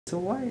So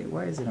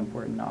why is it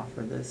important to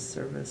offer this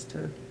service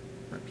to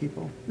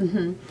people?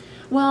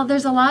 Well,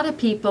 there's a lot of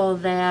people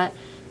that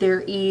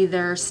they're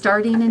either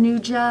starting a new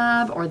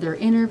job or they're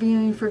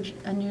interviewing for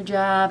a new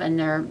job, and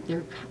they're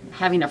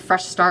having a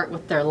fresh start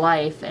with their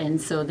life, and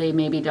so they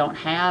maybe don't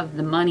have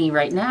the money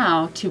right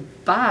now to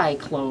buy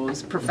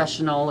clothes,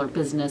 professional or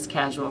business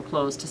casual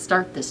clothes, to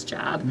start this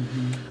job.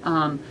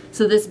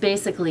 So this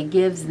basically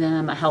gives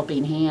them a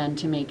helping hand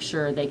to make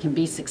sure they can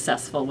be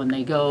successful when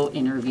they go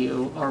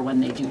interview or when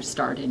they do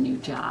start a new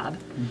job.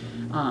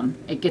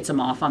 It gets them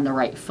off on the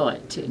right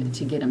foot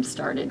to get them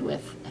started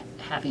with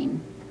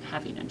having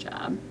a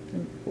job.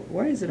 And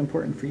why is it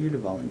important for you to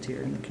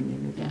volunteer in the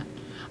community? Yeah.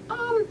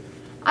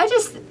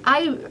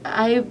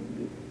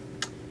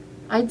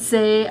 I'd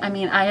say, I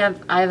mean, I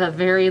have a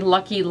very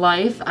lucky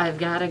life. I've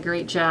got a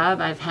great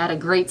job. I've had a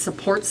great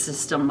support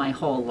system my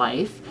whole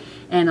life,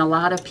 and a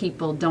lot of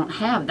people don't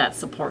have that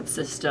support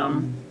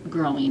system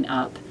growing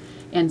up,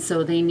 and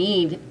so they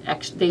need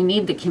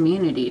the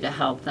community to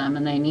help them,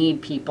 and they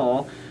need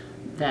people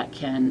that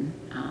can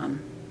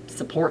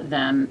support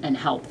them and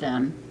help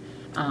them,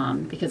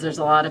 because there's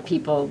a lot of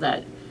people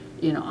that,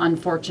 you know,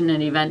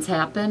 unfortunate events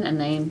happen,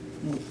 and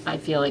I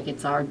feel like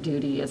it's our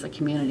duty as a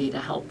community to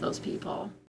help those people.